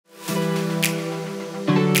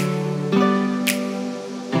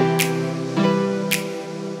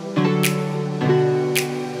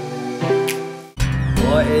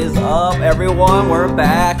up, everyone? We're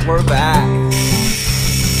back. We're back.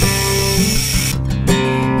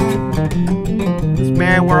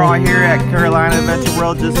 Man, we're all here at Carolina Adventure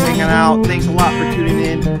World just hanging out. Thanks a lot for tuning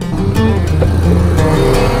in.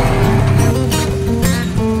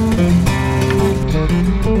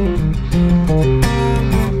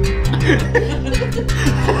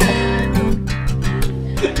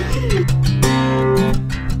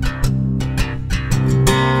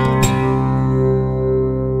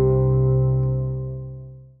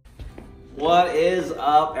 What is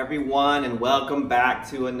up, everyone, and welcome back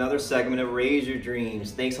to another segment of RZR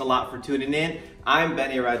Dreams. Thanks a lot for tuning in. I'm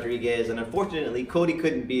Benny Rodriguez, and unfortunately, Cody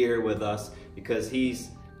couldn't be here with us because he's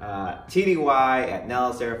TDY at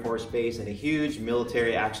Nellis Air Force Base in a huge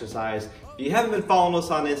military exercise. If you haven't been following us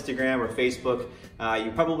on Instagram or Facebook,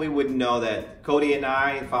 you probably wouldn't know that Cody and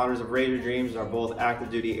I, founders of RZR Dreams, are both active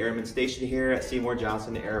duty airmen stationed here at Seymour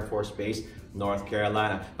Johnson Air Force Base, North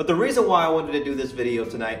Carolina. But the reason why I wanted to do this video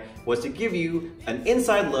tonight was to give you an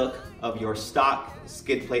inside look of your stock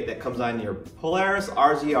skid plate that comes on your Polaris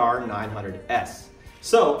RZR 900S.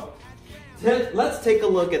 So let's take a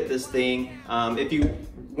look at this thing. If you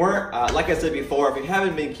weren't, like I said before, if you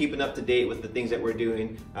haven't been keeping up to date with the things that we're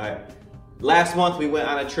doing, last month we went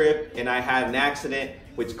on a trip and I had an accident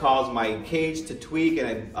which caused my cage to tweak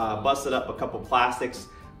and I busted up a couple plastics.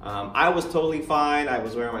 I was totally fine. I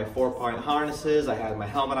was wearing my 4-point harnesses. I had my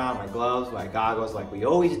helmet on, my gloves, my goggles like we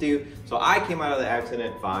always do. So I came out of the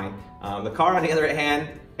accident fine. The car on the other hand,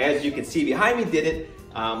 as you can see behind me, didn't,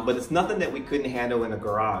 but it's nothing that we couldn't handle in a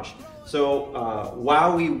garage. So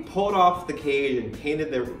while we pulled off the cage and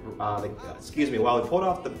painted while we pulled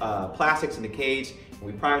off the plastics in the cage, and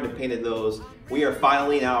we primed and painted those, we are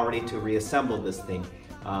finally now ready to reassemble this thing.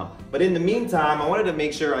 But in the meantime, I wanted to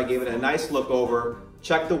make sure I gave it a nice look over,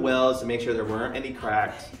 check the welds to make sure there weren't any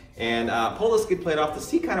cracks, and pull the skid plate off to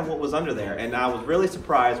see kind of what was under there. And I was really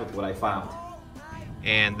surprised with what I found.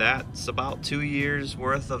 And that's about 2 years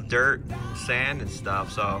worth of dirt, sand, and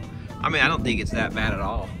stuff. So, I mean, I don't think it's that bad at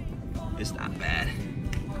all. It's not bad.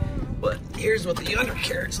 But here's what the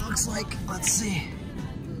undercarriage looks like. Let's see.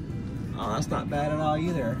 Oh, that's not bad at all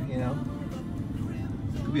either, you know.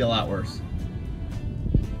 Could be a lot worse.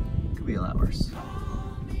 Could be a lot worse.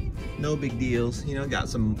 No big deals, you know, got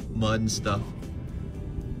some mud and stuff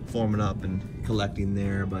forming up and collecting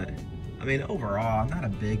there, but I mean, overall, not a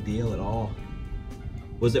big deal at all.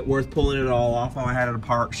 Was it worth pulling it all off while I had it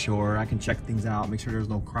apart? Sure, I can check things out, make sure there's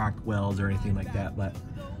no cracked welds or anything like that, but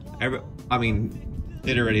I mean,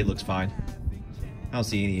 it already looks fine. I don't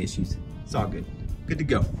see any issues. It's all good. Good to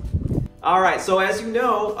go. All right, so as you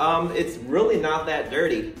know, it's really not that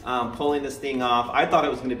dirty pulling this thing off. I thought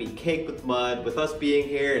it was gonna be caked with mud. With us being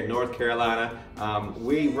here in North Carolina,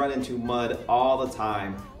 we run into mud all the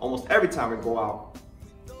time, almost every time we go out.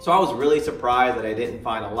 So I was really surprised that I didn't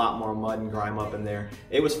find a lot more mud and grime up in there.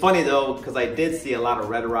 It was funny though, because I did see a lot of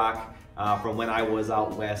red rock from when I was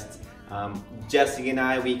out west. Jesse and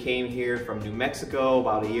I, we came here from New Mexico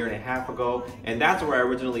about 1.5 years ago, and that's where I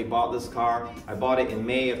originally bought this car. I bought it in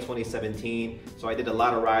May of 2017, so I did a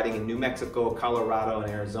lot of riding in New Mexico, Colorado, and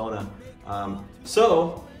Arizona.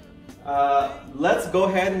 Let's go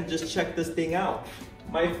ahead and just check this thing out.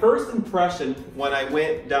 My first impression when I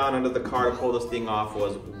went down under the car to pull this thing off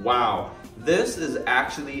was, wow, this is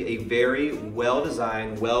actually a very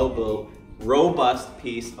well-designed, well-built, robust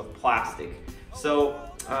piece of plastic. So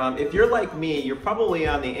if you're like me, you're probably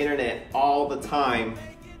on the internet all the time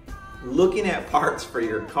looking at parts for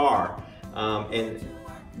your car. And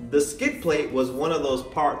the skid plate was one of those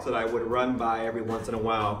parts that I would run by every once in a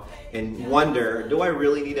while and wonder, do I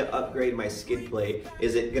really need to upgrade my skid plate?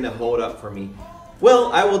 Is it gonna hold up for me?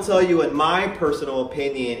 Well, I will tell you, in my personal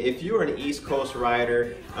opinion, if you're an East Coast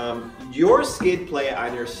rider, your skid plate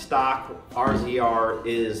on your stock RZR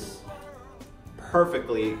is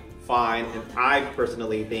perfectly fine, and I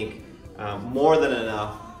personally think more than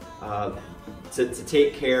enough to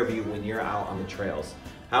take care of you when you're out on the trails.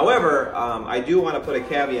 However, I do want to put a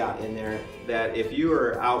caveat in there that if you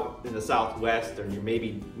are out in the Southwest, or you're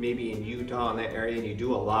maybe in Utah in that area, and you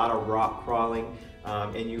do a lot of rock crawling,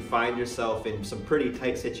 and you find yourself in some pretty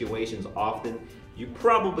tight situations often, you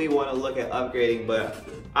probably want to look at upgrading, but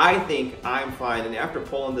I think I'm fine. And after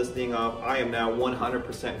pulling this thing off, I am now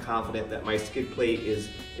 100% confident that my skid plate is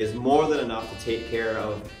more than enough to take care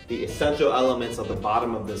of the essential elements of the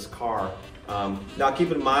bottom of this car. Now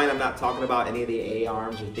keep in mind, I'm not talking about any of the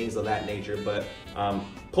A-arms or things of that nature, but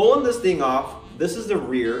pulling this thing off, this is the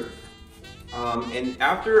rear. And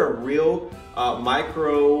after a real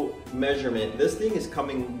micro measurement, this thing is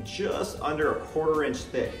coming just under a 1/4 inch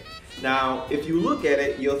thick. Now, if you look at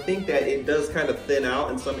it, you'll think that it does kind of thin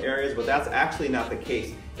out in some areas, but that's actually not the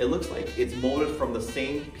case. It looks like it's molded from the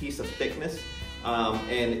same piece of thickness,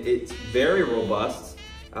 and it's very robust.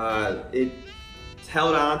 It's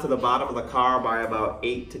held on to the bottom of the car by about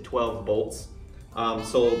 8 to 12 bolts.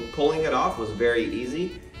 So pulling it off was very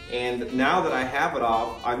easy. And now that I have it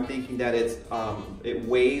off, I'm thinking that it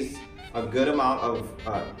weighs a good amount of,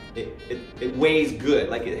 it weighs good,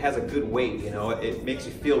 like it has a good weight, you know, it makes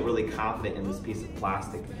you feel really confident in this piece of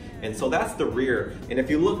plastic. And so that's the rear. And if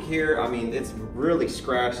you look here, I mean, it's really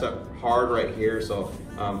scratched up hard right here. So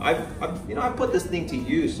I put this thing to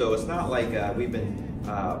use, so it's not like we've been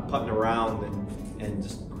putting around and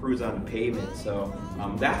just cruise on the pavement. So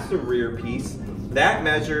that's the rear piece. That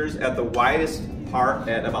measures at the widest part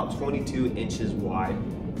at about 22 inches wide.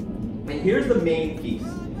 And here's the main piece.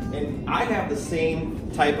 And I have the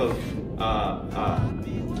same type of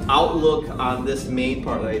outlook on this main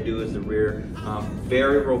part that I do as the rear.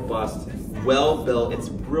 Very robust, well built. It's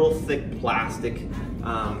real thick plastic.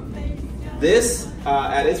 This,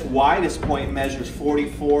 at its widest point, measures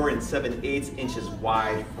 44 7/8 inches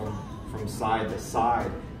wide from side to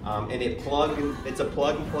side. And it's a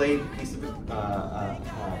plug and play piece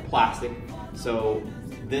of plastic. So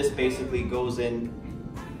this basically goes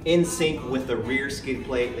in sync with the rear skid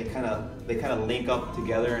plate. They kind of link up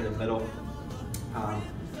together in the middle.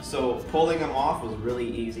 So pulling them off was really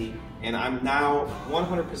easy, and I'm now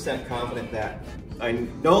 100% confident that I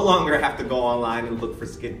no longer have to go online and look for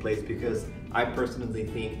skid plates, because I personally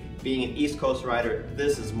think, being an East Coast rider,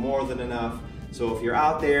 this is more than enough. So if you're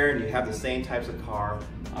out there and you have the same types of car,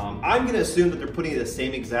 I'm going to assume that they're putting the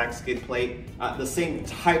same exact skid plate, the same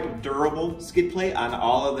type of durable skid plate on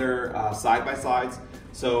all of their side-by-sides.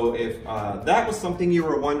 So if that was something you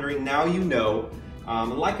were wondering, now you know.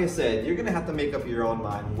 And like I said, you're gonna have to make up your own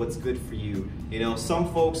mind what's good for you. You know,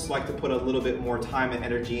 some folks like to put a little bit more time and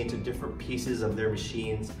energy into different pieces of their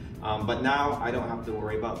machines, but now I don't have to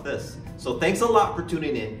worry about this. So thanks a lot for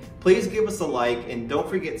tuning in. Please give us a like, and don't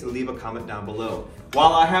forget to leave a comment down below.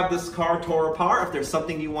 While I have this car tore apart, if there's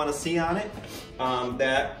something you want to see on it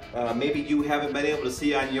that maybe you haven't been able to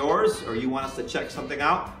see on yours, or you want us to check something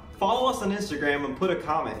out, follow us on Instagram and put a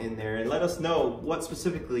comment in there and let us know what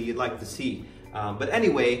specifically you'd like to see. But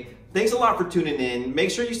anyway, thanks a lot for tuning in. Make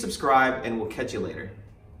sure you subscribe, and we'll catch you later.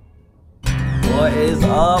 What is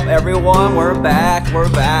up, everyone? We're back.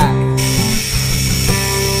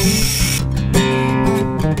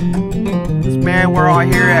 Man, we're all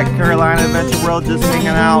here at Carolina Adventure World, just hanging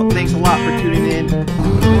out. Thanks a lot for tuning in.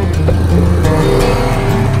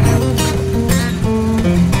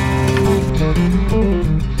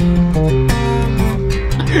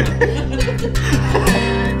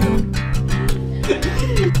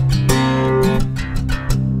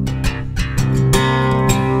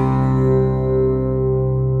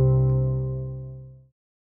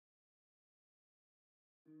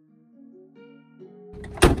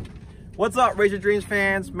 What's up, RZR Dreams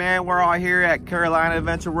fans? Man, we're all here at Carolina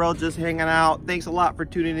Adventure World, just hanging out. Thanks a lot for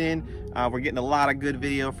tuning in. We're getting a lot of good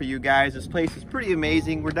video for you guys. This place is pretty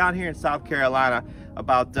amazing. We're down here in South Carolina,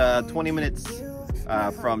 about 20 minutes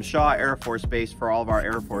from Shaw Air Force Base for all of our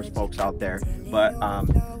Air Force folks out there. But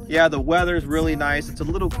yeah, the weather's really nice. It's a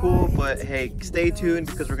little cool, but hey, stay tuned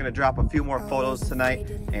because we're gonna drop a few more photos tonight,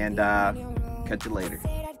 and catch you later.